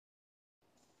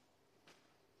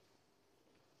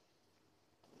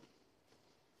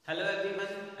Hello everyone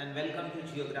and welcome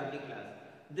to Geography class.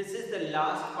 This is the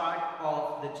last part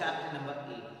of the chapter number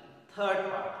 8, third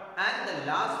part, and the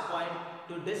last point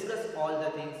to discuss all the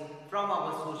things from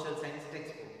our social science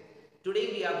textbook.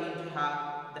 Today we are going to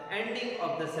have the ending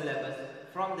of the syllabus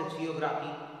from the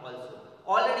geography also.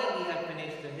 Already we have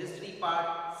finished the history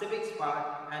part, civics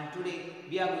part, and today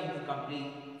we are going to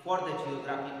complete for the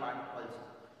geography part also.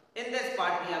 In this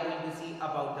part, we are going to see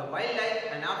about the wildlife,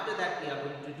 and after that we are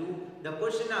going to do the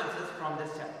question answers from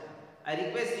this chapter. I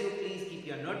request you please keep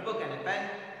your notebook and a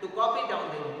pen to copy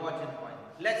down the important point.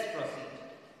 Let's proceed.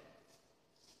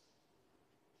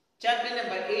 Chapter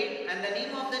number 8, and the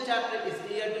name of the chapter is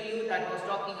clear to you, that was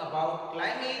talking about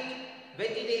climate,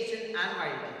 vegetation and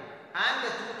wildlife. And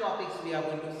the two topics we are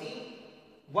going to see,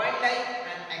 wildlife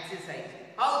and exercise.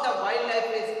 How the wildlife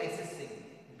is existing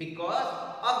because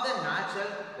of the natural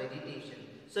vegetation.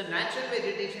 So natural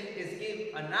vegetation is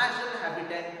give a natural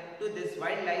habitat to this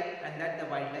wildlife, and that the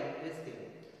wildlife is given.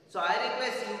 So I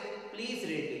request you please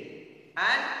read it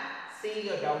and say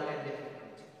your doubt and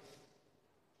difficulty.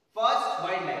 First,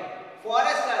 wildlife.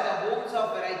 Forests are the homes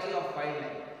of variety of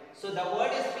wildlife. So the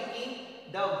word is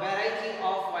speaking the variety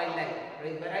of wildlife.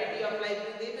 Right? Variety of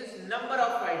life, there is number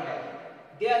of wildlife.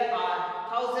 There are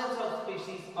thousands of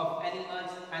species of animals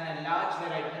and a large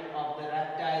variety of the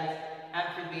reptiles,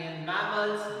 amphibian,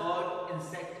 mammals, bird,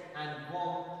 insect and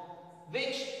worm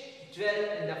which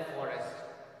dwell in the forest.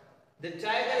 The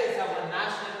tiger is our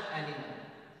national animal.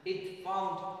 It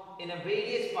found in a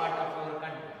various part of our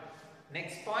country.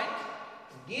 Next point,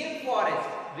 Gir forest,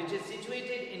 which is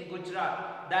situated in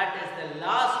Gujarat, that is the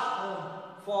last home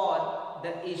for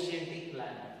the Asiatic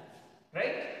lion.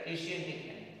 Right? Asiatic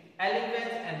lion.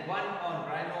 Elephants and one-horned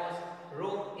rhinos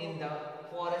roam in the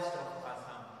forest of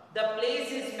Assam. The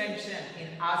place is mentioned in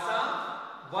Assam,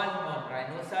 one-horned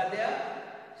rhinos are there.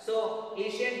 So,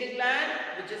 Asiatic lion,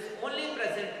 which is only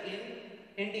present in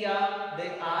India,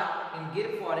 they are in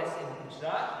Gir forest in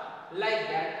Gujarat, like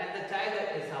that, and the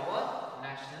tiger is our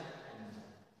national animal.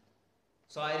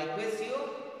 So, I request you,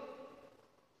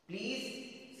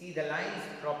 please see the lines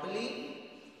properly.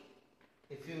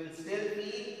 If you will still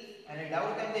feel any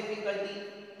doubt and difficulty,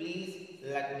 please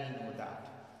let me know that.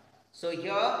 So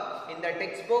here in the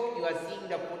textbook you are seeing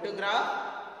the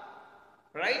photograph,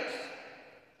 right?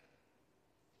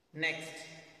 Next.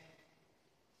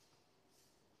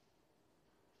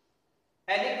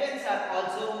 Elephants are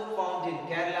also found in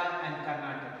Kerala and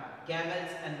Karnataka.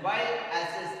 Camels and wild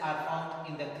asses are found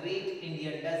in the Great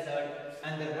Indian Desert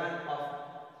and the run of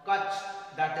Kutch,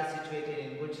 that is situated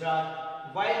in Gujarat.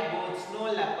 Wild goats, snow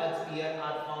leopards here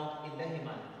are found in the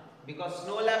Himalaya. Because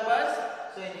snow leopards,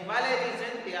 so in Himalaya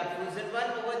region they are frozen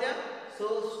one over there.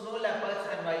 So snow leopards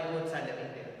and wild goats are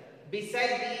living there.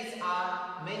 Besides these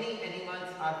are many animals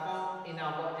are found in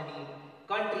our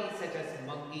countries such as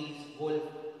monkeys, wolf,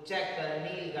 jackal,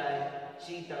 nilgai,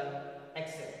 cheetah,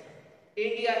 etc.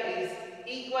 India is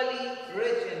equally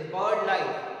rich in bird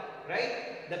life, right?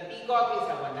 The peacock is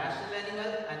our national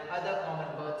animal and other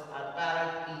common birds are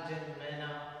parrot, pigeon, myna,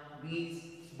 geese,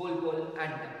 bulbul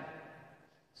and duck.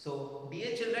 So,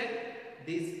 dear children,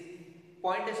 this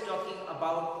point is talking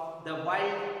about the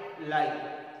wildlife.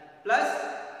 Plus,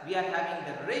 we are having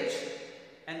the rich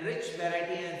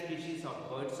variety and species of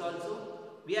birds also.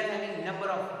 We are having number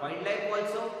of wildlife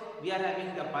also. We are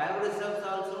having the bioreserves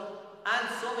also, and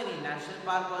so many national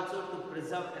park also to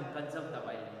preserve and conserve the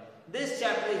wildlife. This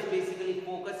chapter is basically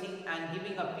focusing and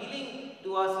giving a feeling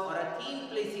to us or a theme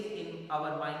placing in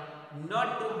our mind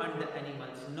not to hunt the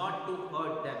animals, not to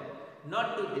hurt them,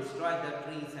 not to destroy the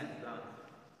trees and plants.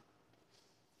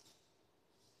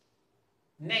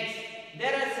 Next,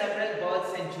 there are several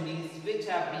bird sanctuaries which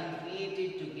have been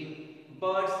created to give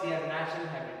birds their natural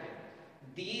habitat.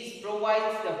 These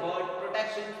provides the bird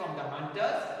protection from the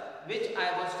hunters, which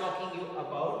I was talking you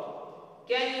about.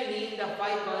 Can you name the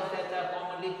 5 birds that are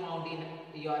commonly found in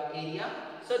your area?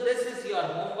 So this is your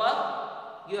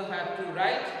homework. You have to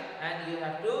write and you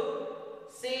have to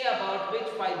say about which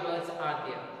 5 birds are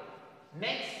there.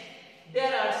 Next,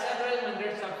 there are several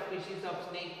hundreds of species of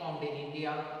snake found in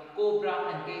India.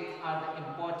 Cobra and cats are the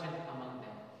important among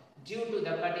them. Due to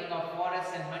the cutting of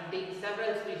forests and hunting,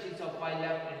 several species of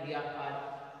wildlife in India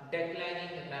are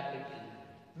declining rapidly.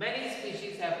 Many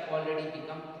species have already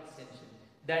become extinct.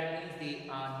 That means they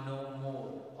are no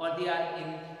more, or they are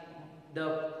in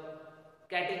the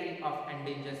category of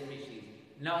endangered species.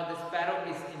 Now the sparrow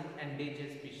is in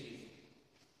endangered species.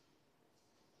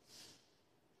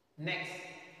 Next,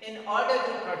 in order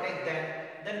to protect them,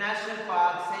 the national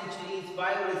parks, sanctuaries,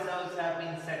 bioreserves have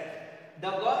been set. The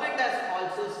government has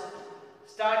also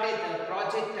started the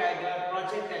Project Tiger,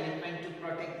 Project Elephant to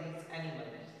protect these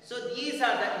animals. So these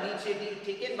are the initiatives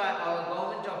taken by our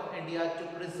government of India to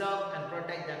preserve and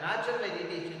protect the natural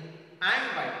vegetation and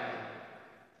wildlife.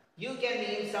 You can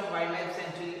name some wildlife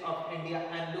sanctuary of India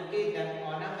and locate them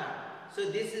on a map. So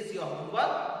this is your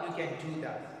homework, you can do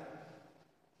that.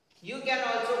 You can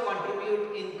also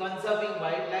contribute in conserving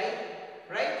wildlife,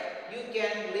 right? You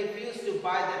can refuse to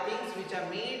buy the things which are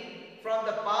made from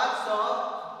the parts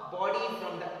of body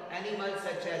from the animals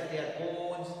such as their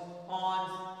bones,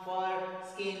 horns, fur,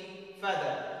 skin,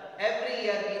 feather. Every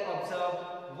year we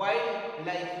observe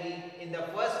Wildlife Week in the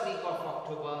first week of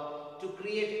October to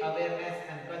create awareness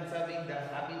and conserving the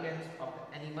habitats of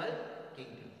the animal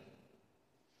kingdom.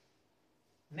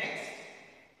 Next,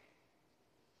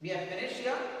 we have finished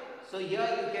here. So here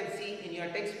you can see in your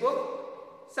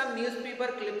textbook some newspaper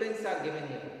clippings are given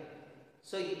here.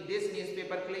 So this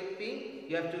newspaper clipping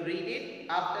you have to read it.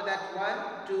 After that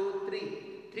 1, 2, 3.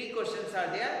 3 questions are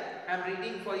there. I am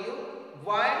reading for you.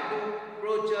 Why do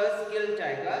poachers kill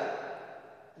tiger?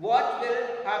 What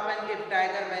will happen if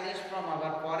tiger vanish from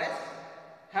our forest?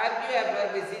 Have you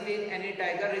ever visited any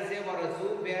tiger reserve or a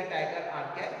zoo where tiger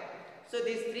are kept? So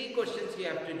these 3 questions you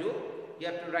have to do. You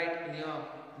have to write in your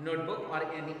notebook or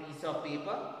any piece of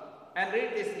paper and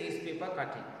read this newspaper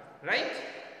cutting. Right?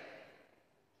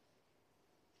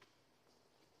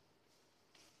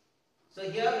 So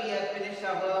here we have finished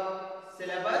our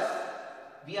syllabus.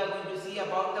 We are going to see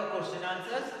about the question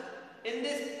answers. In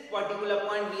this particular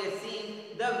point we are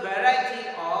seeing the variety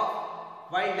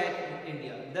of wildlife in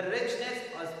India, the richness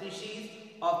of species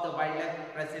of the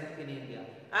wildlife present in India,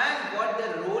 and what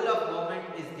the role of government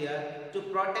is there to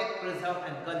protect, preserve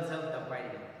and conserve the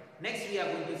wildlife. Next we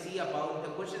are going to see about the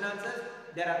question answers.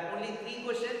 There are only 3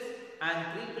 questions and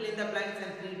 3 fill in the blanks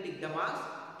and 3 tick the marks.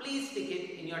 Please tick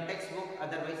it in your textbook,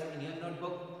 otherwise in your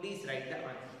notebook please write the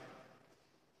answer.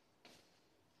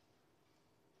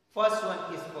 First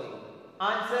one is for you.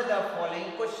 Answer the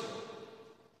following question.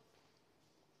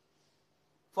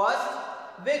 First,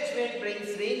 which wind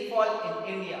brings rainfall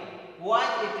in India? Why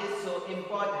it is so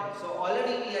important? So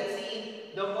already we have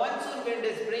seen the monsoon wind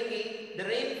is bringing the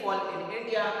rainfall in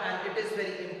India, and it is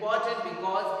very important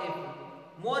because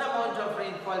if more amount of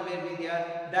rainfall will be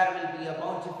there, there will be a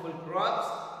bountiful crops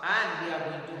and we are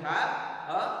going to have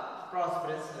a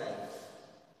prosperous life.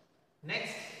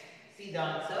 Next, see the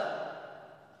answer.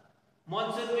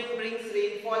 Monsoon wind brings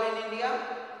rainfall in India.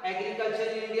 Agriculture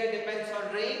in India depends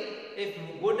on rain. If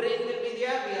good rain will be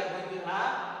there, we are going to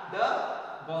have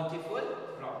the bountiful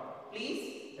crop.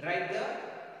 Please write the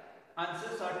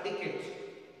answers or tick it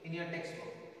in your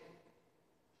textbook.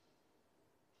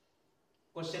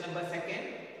 Question number 2.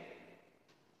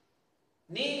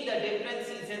 Name the different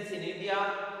seasons in India.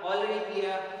 Already we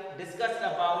have discussed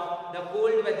about the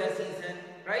cold weather season,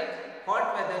 right?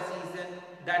 Hot weather season,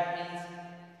 that means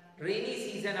rainy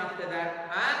season after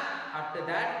that, and after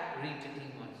that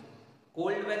retreating monsoon.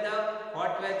 Cold weather,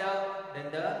 hot weather,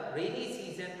 then the rainy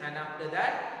season, and after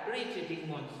that retreating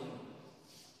monsoon.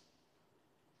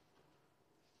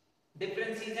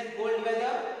 Different season: cold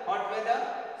weather, hot weather,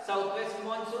 southwest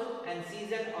monsoon and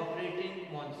season of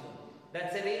retreating monsoon.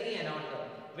 That's a rainy and autumn.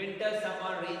 Winter,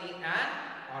 summer, rainy and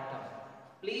autumn.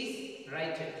 Please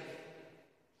write it.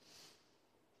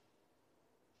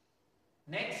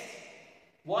 Next,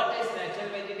 what is natural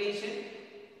vegetation?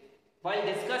 While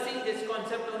discussing this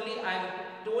concept only, I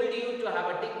have told you to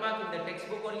have a tick mark in the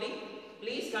textbook only.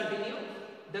 Please continue.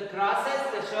 The grasses,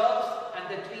 the shrubs and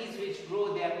the trees which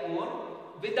grow their own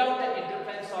without the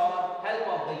interference or help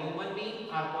of the human being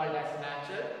are called as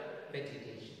natural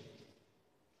vegetation.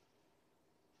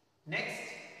 Next,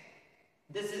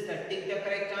 this is the tick the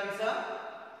correct answer.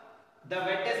 The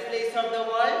wettest place of the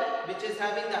world which is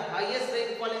having the highest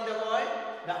rainfall in the world,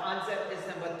 the answer is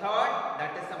number 3rd,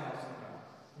 that is the Mosam.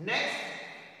 Next,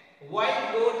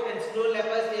 wild goat and snow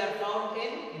leopards, they are found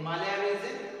in Himalaya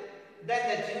region.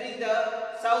 Then during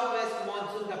the southwest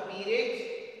monsoon the period,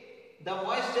 the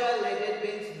moisture laden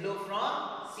winds blow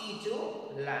from sea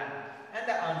to land, and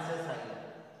the answers are here.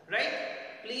 Right?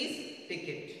 Please tick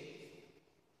it.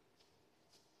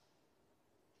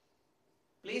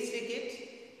 Please tick it.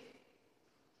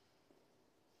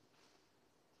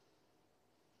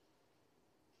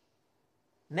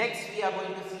 Next, we are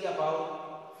going to see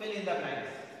about fill in the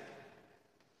blanks.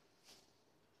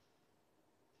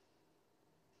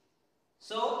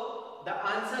 So, the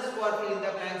answers for fill in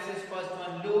the blanks is first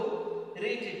one: Lu,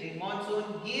 retreating monsoon,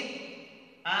 Gir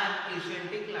and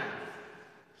Asiatic lands.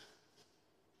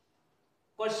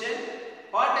 Question: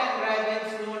 hot and dry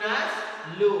winds known as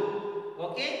Lu,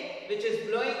 okay, which is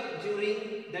blowing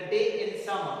during the day in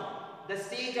summer. the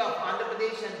state of Andhra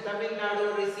Pradesh and Tamil Nadu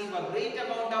receive a great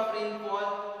amount of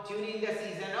rainfall during the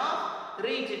season of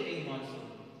rain-hitting monsoon.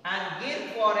 And Gir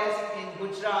forest in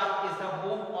Gujarat is the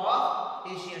home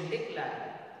of Asiatic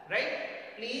lion. Right?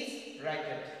 Please write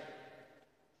it.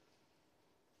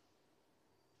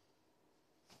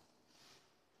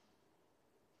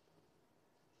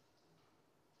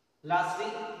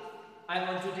 Lastly, I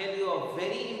want to tell you a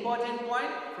very important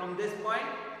point from this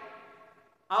point.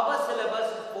 Our syllabus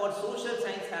for social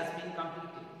science has been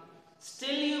completed.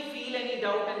 Still you feel any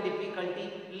doubt and difficulty,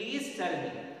 please tell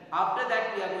me. After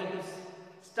that we are going to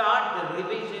start the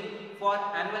revision for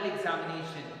annual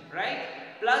examination,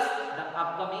 right? Plus the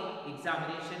upcoming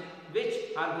examination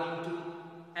which are going to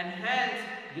enhance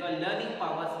your learning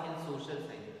powers in social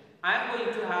science. I am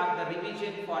going to have the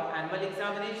revision for annual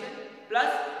examination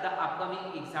plus the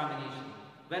upcoming examination,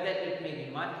 whether it may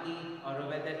be monthly or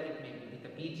whether it may be the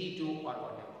PT2 or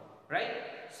whatever. Right?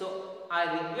 So I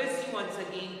request you once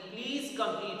again, please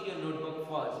complete your notebook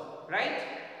first. Right?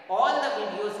 All the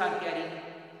videos are carrying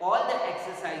all the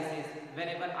exercises.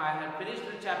 Whenever I had finished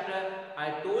the chapter,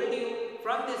 I told you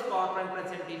from this PowerPoint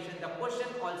presentation the question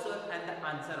also and the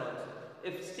answer also.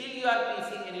 If still you are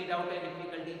facing any doubt and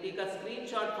difficulty, take a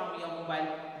screenshot from your mobile,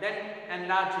 then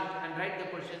enlarge it and write the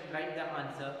question, write the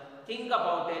answer, think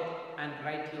about it and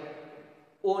write your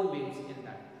own views in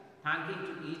that. Thank you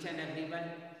to each and everyone.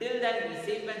 Till then, be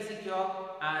safe and secure,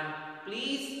 and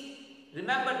please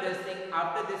remember this thing.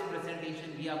 After this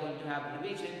presentation, we are going to have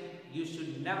revision. You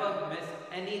should never miss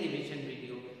any revision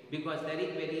video because that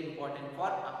is very important for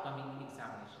upcoming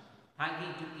examination. Thank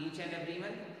you to each and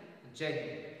everyone. Jai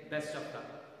Hind. Best of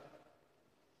luck.